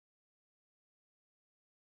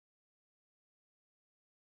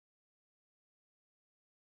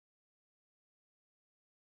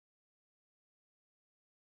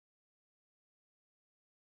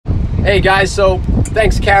Hey guys, so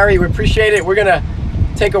thanks Carrie, we appreciate it. We're gonna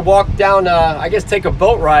take a walk down, I guess take a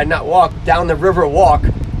boat ride, not walk, down the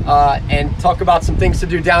RiverWalk and talk about some things to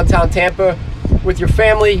do downtown Tampa with your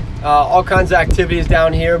family, all kinds of activities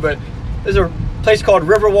down here. But there's a place called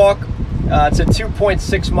RiverWalk. It's a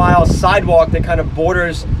 2.6-mile sidewalk that kind of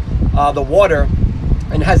borders the water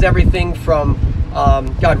and has everything from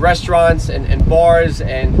got restaurants and bars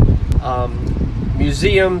and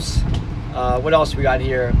museums. What else we got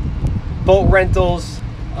here? Boat rentals,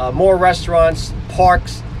 more restaurants,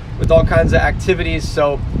 parks with all kinds of activities.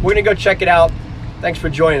 So we're gonna go check it out. Thanks for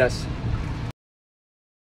joining us.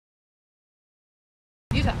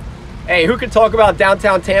 Hey, who can talk about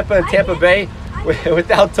downtown Tampa and Tampa Bay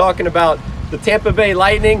without talking about the Tampa Bay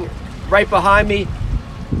Lightning? Right behind me,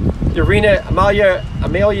 the arena,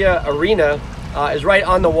 Amelia Arena, is right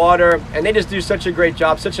on the water, and they just do such a great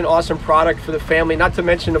job, such an awesome product for the family. Not to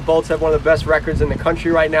mention the Bolts have one of the best records in the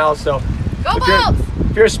country right now. So Go Bolts!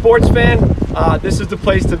 If you're a sports fan, this is the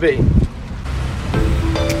place to be.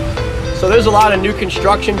 So there's a lot of new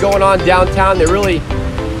construction going on downtown. They're really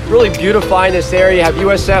beautifying this area. You have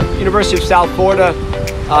USF, University of South Florida,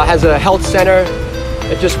 has a health center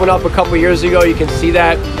that just went up a couple years ago. You can see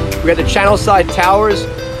that. We got the Channelside Towers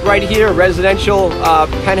right here, residential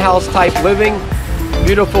penthouse type living.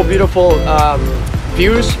 Beautiful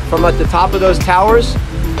views from at the top of those towers.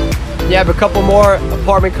 You have a couple more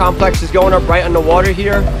apartment complexes going up right on the water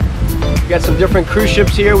here. We got some different cruise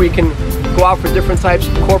ships here. We can go out for different types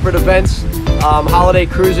of corporate events, holiday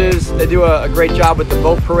cruises. They do a great job with the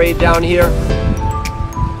boat parade down here.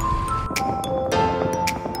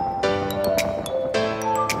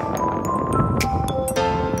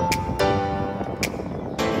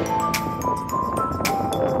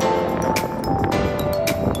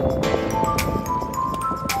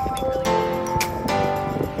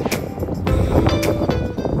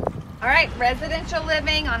 Residential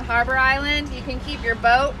living on Harbor Island. You can keep your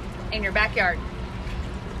boat in your backyard.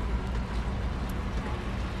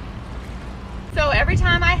 So every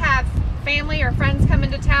time I have family or friends come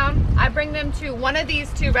into town, I bring them to one of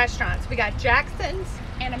these two restaurants. We got Jackson's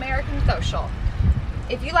and American Social.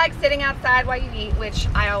 If you like sitting outside while you eat, which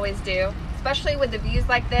I always do, especially with the views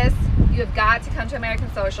like this, you have got to come to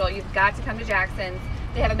American Social. You've got to come to Jackson's.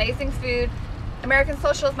 They have amazing food. American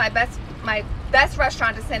Social is my best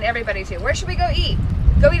restaurant to send everybody to. Where should we go eat?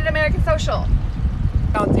 Go eat at American Social.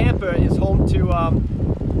 Downtown Tampa is home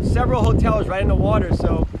to several hotels right in the water,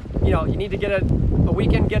 so you know you need to get a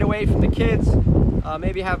weekend getaway from the kids.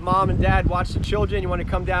 Maybe have mom and dad watch the children. You want to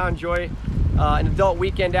come down, enjoy an adult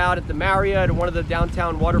weekend out at the Marriott or one of the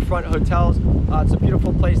downtown waterfront hotels. It's a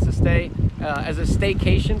beautiful place to stay as a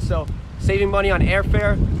staycation, so saving money on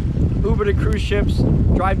airfare. Uber to cruise ships,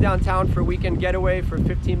 drive downtown for a weekend getaway for a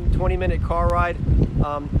 15-20 minute car ride.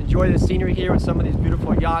 Enjoy the scenery here with some of these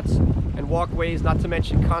beautiful yachts and walkways, not to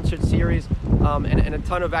mention concert series and a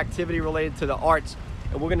ton of activity related to the arts.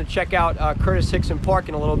 And we're going to check out Curtis Hickson Park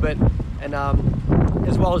in a little bit, and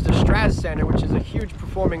as well as the Straz Center, which is a huge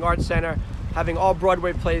performing arts center, having all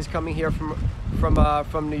Broadway plays coming here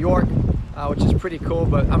from New York, which is pretty cool,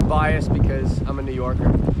 but I'm biased because I'm a New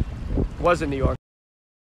Yorker. Was a New Yorker.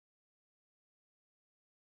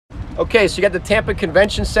 Okay, so you got the Tampa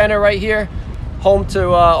Convention Center right here, home to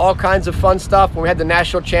all kinds of fun stuff. When we had the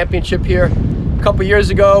national championship here a couple years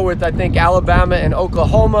ago with, I think, Alabama and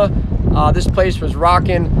Oklahoma, this place was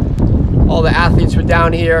rocking. All the athletes were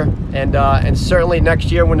down here, and certainly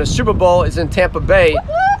next year when the Super Bowl is in Tampa Bay,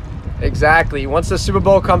 exactly. Once the Super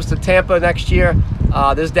Bowl comes to Tampa next year,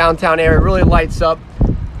 this downtown area really lights up.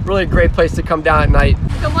 Really a great place to come down at night.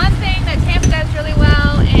 The one thing that Tampa does really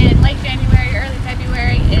well in late January, early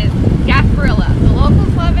February is Gasparilla. The locals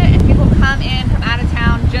love it, and people come in from out of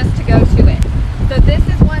town just to go to it. So this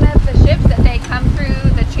is one of the ships that they come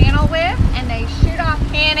through the channel with, and they shoot off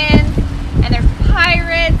cannons, and there's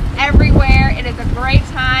pirates everywhere. It is a great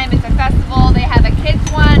time. It's a festival. They have a kids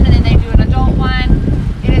one, and then they do an adult one.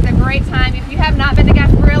 It is a great time. If you have not been to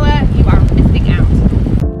Gasparilla, you are missing out.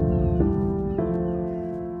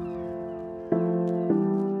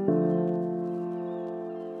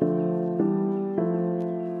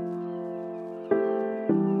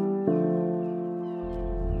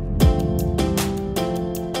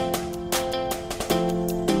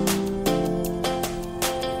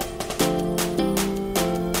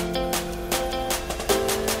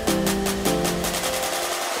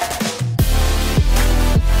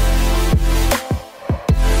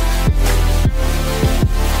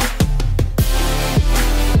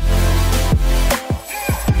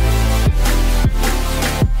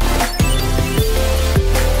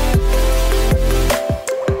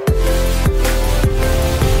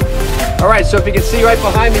 So if you can see right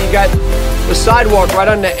behind me, you got the sidewalk right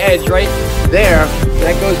on the edge, right there.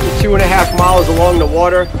 That goes to 2.5 miles along the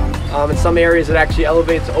water. In some areas it actually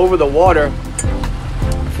elevates over the water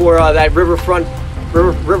for that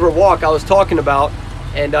RiverWalk I was talking about.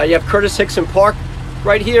 And you have Curtis Hickson Park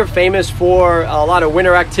right here, famous for a lot of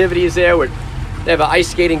winter activities there. They have an ice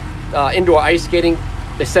skating, indoor ice skating.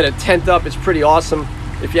 They set a tent up. It's pretty awesome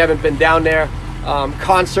if you haven't been down there.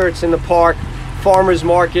 Concerts in the park, farmers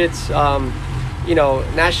markets, you know,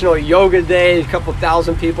 National Yoga Day, a couple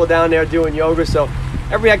thousand people down there doing yoga. So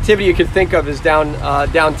every activity you could think of is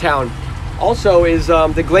downtown. Also is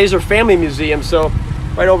the Glazer Family Museum, so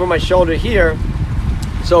right over my shoulder here.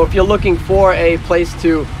 So if you're looking for a place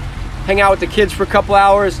to hang out with the kids for a couple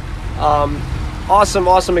hours,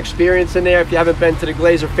 awesome experience in there. If you haven't been to the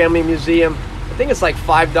Glazer Family Museum, I think it's like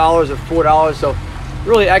 $5 or $4, so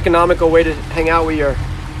really economical way to hang out with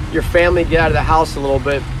your family, get out of the house a little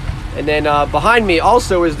bit. And then behind me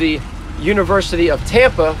also is the University of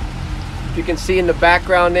Tampa. If you can see in the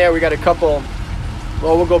background there, we got a couple,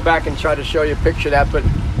 well, we'll go back and try to show you a picture of that, but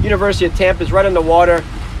University of Tampa is right on the water.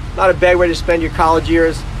 Not a bad way to spend your college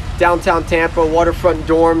years. Downtown Tampa, waterfront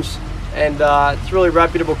dorms, and it's really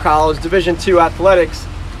reputable college, Division II athletics.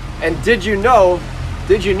 And did you know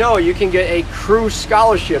you can get a crew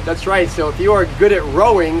scholarship? That's right. So if you are good at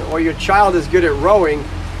rowing, or your child is good at rowing,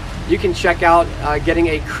 you can check out getting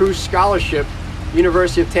a crew scholarship.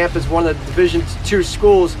 University of Tampa is one of the Division II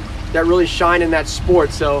schools that really shine in that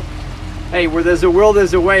sport. So hey, where there's a will,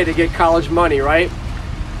 there's a way to get college money, right?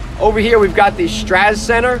 Over here we've got the Straz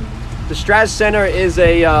Center. The Straz Center is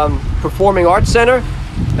a performing arts center.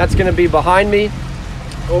 That's going to be behind me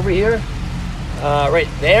over here, right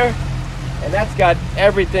there. And that's got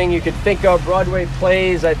everything you could think of. Broadway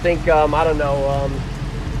plays, I think, I don't know,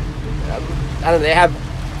 they have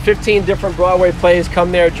 15 different Broadway plays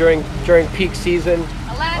come there during peak season.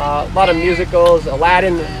 A lot of musicals,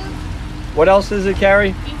 Aladdin. What else is it,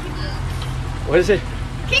 Carrie? What is it?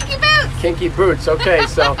 Kinky Boots! Kinky Boots, okay.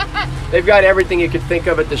 So they've got everything you could think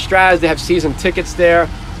of at the Straz. They have season tickets there.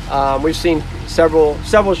 We've seen several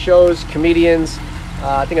shows, comedians.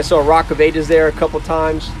 I think I saw Rock of Ages there a couple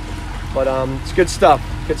times. But it's good stuff,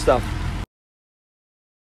 good stuff.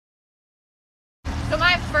 So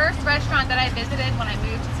my first restaurant that I visited when I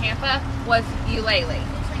moved to Tampa was Eulalie.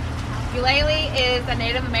 Eulalie is a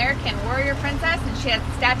Native American warrior princess, and she has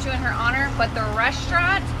a statue in her honor, but the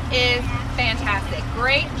restaurant is fantastic.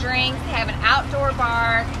 Great drinks, they have an outdoor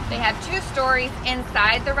bar, they have 2 stories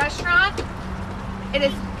inside the restaurant. It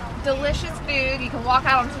is delicious food. You can walk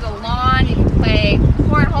out onto the lawn, you can play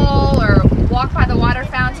cornhole or walk by the water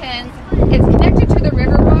fountains. It's connected to the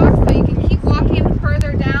RiverWalk, so you can keep walking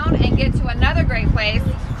further down and get to another great place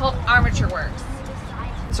called Armature Works.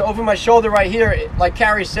 So over my shoulder right here, like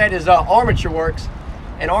Carrie said, is Armature Works.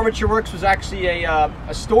 And Armature Works was actually a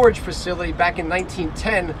storage facility back in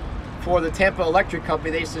 1910 for the Tampa Electric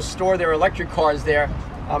Company. They used to store their electric cars there.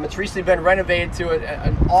 It's recently been renovated to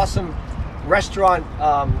an awesome restaurant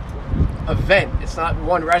event. It's not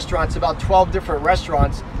one restaurant, it's about 12 different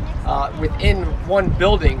restaurants within one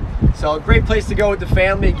building. So a great place to go with the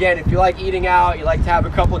family. Again, if you like eating out, you like to have a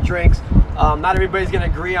couple of drinks, not everybody's going to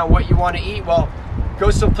agree on what you want to eat. Well, go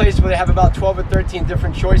someplace where they have about 12 or 13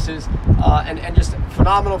 different choices, and just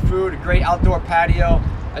phenomenal food, a great outdoor patio,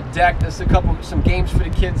 a deck. There's some games for the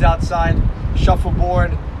kids outside,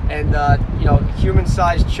 shuffleboard, and you know,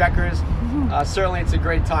 human-sized checkers. Certainly it's a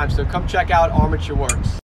great time, so come check out Armature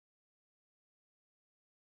Works.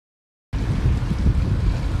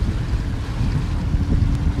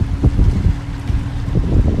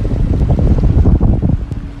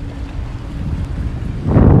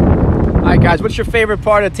 Alright guys, what's your favorite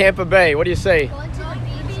part of Tampa Bay? What do you say? Going to the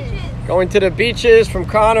beaches. Going to the beaches from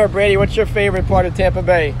Connor. Brady, what's your favorite part of Tampa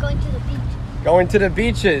Bay? Going to the beach. Going to the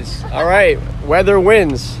beaches. All right, weather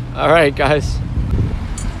wins. All right, guys.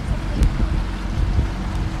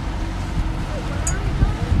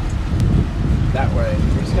 That way.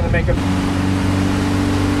 We're just gonna make a...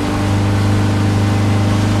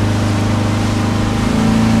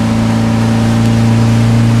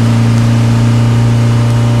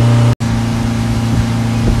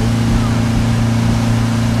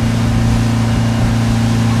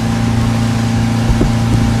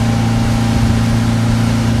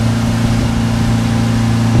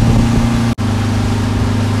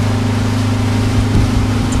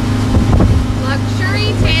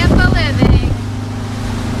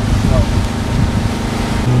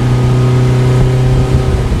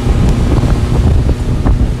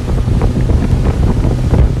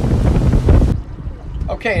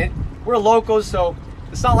 Okay, we're locals, so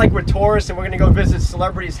it's not like we're tourists and we're gonna go visit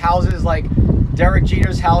celebrities' houses like Derek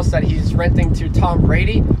Jeter's house that he's renting to Tom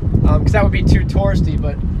Brady, because that would be too touristy.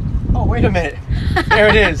 But oh, wait a minute, there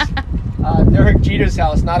it is. Derek Jeter's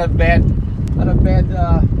house. Not a bad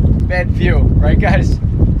view, right, guys?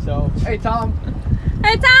 So hey, Tom.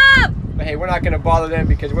 Hey, Tom. But hey, we're not going to bother them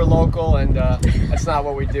because we're local, and that's not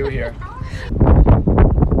what we do here. I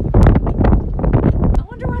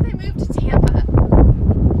wonder why they moved to Tampa.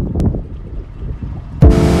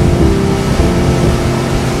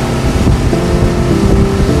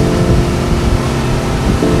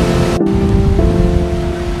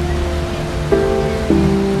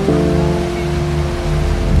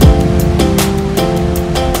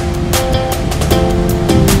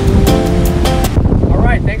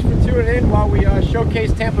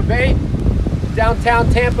 Showcase Tampa Bay, downtown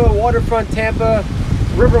Tampa, Waterfront Tampa,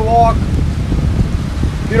 RiverWalk,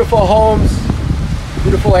 beautiful homes,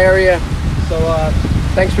 beautiful area. So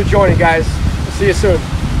thanks for joining, guys. See you soon.